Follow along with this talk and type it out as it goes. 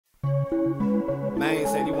Man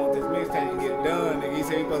said he want this mixtape to get done, nigga. He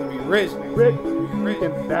said he supposed to be rich, nigga. Rich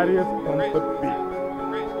and Thadeus on the beat.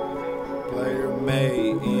 Player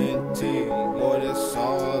made NT, boy, that's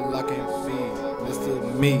all I can see.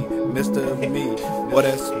 Mr. Me, what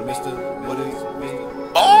is Mr. What is me?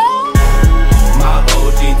 Oh! My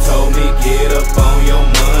OG told me get up on your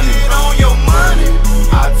money. Get on your money.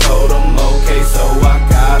 I told him okay, so I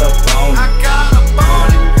got up on it.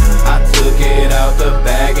 I took it out the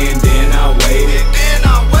bag and then I waited.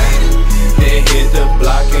 Then hit the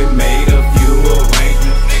block and made a few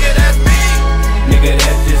arrangements. Nigga, that's me. Nigga,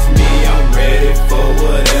 that's just me. I'm ready for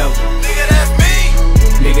whatever. Nigga, that's me.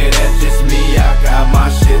 Nigga, that's just me. I got my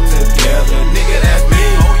shit together. Nigga, that's me.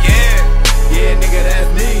 Oh yeah. Yeah, nigga, that's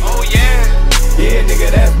me. Oh yeah. Yeah, nigga,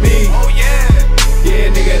 that's me. Oh yeah. Yeah,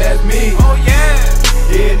 nigga, that's me. Oh yeah.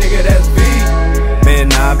 Yeah, nigga, that's me.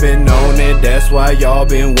 Man, I've been on it. That's why y'all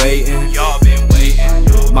been waiting.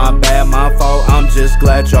 My bad, my fault, I'm just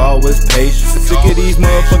glad y'all was patient. Sick of these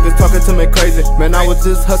motherfuckers talking to me crazy. Man, I was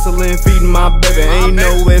just hustling, feeding my baby. Ain't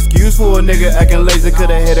no excuse for a nigga acting lazy.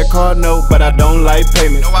 Coulda hit a card note, but I don't like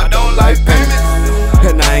payments. No, I don't like payments.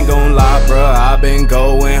 And I ain't gon' lie, bruh, I been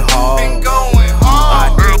going hard.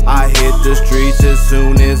 I hit the streets as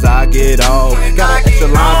soon as I get off. Got an extra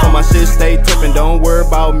line so my shit stay tippin'. Don't worry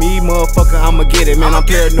about me, motherfucker, I'ma get it. Man, I'm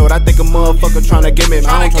paranoid, I think a motherfucker tryna get me.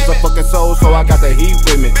 I don't trust a fucking soul, so I got the heat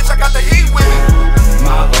with me. Bitch, I got the heat with me.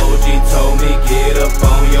 My OG told me get up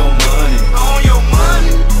on your money. On your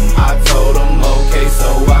money. I told him okay, so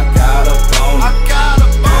I got up on it.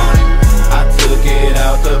 I took it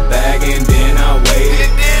out the bag and then I waited.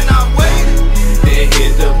 Then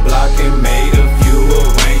hit the block and made a few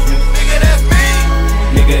arrangements. Nigga, that's me.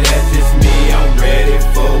 Nigga, that's just me. I'm ready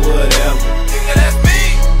for whatever. Nigga, that's me.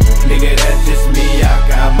 Nigga, that's just me. I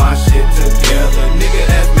got my shit together. Nigga,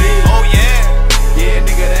 that's me. Oh yeah. Yeah,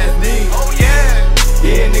 nigga, that's me. Oh yeah.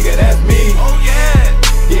 Yeah, nigga, that's me. Oh yeah.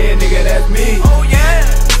 Yeah, nigga, that's me. Oh yeah.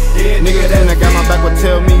 Yeah, nigga, that's me. I got my back, but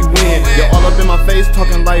tell me when. You're all up in my face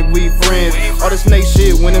talking like we friends. All this snake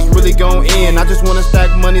shit when it's really gon' end. I just wanna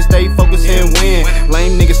stack money, stay focused and win.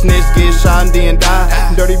 Lame nigga snitch, get shot and then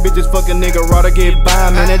die. Dirty bitches fucking nigga rather get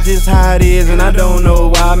by. Man, that's just how it is and I don't know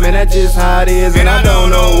why. Man, that's just how it is and I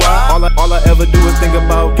don't know why. All I ever do is think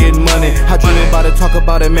about getting money. I dream about it, talk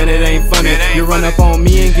about it, man, it ain't funny. You run up on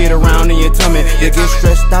me and get around in your tummy. You get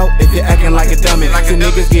stressed out if you're acting like a dummy. See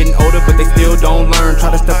niggas getting older but they still don't learn.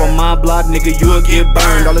 Try to step on my block, nigga, you'll get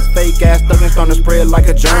burned. All this fake ass thuggin' starting to spread like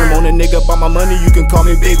a germ. On a nigga about my money, you can call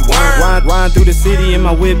me Big Worm. Riding through the city in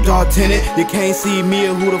my whip, all tinted. You can't see me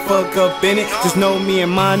or who the fuck up in it. Just know me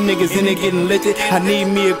and my niggas in it getting lifted. I need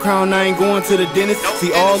me a crown, I ain't going to the dentist.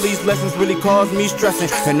 See, all these lessons really cause me stressing,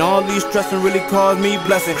 and all these stressing really cause me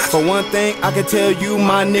blessing. For one thing, I can tell you,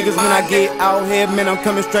 my niggas, when I get out here, man, I'm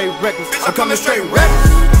coming straight reckless. I'm coming straight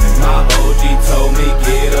reckless. My OG told me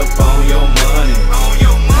get up on your money. On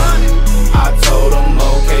your money. I told him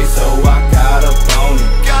okay, so I got up on it.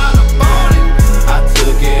 I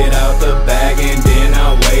took it out the bag and then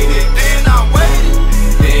I waited.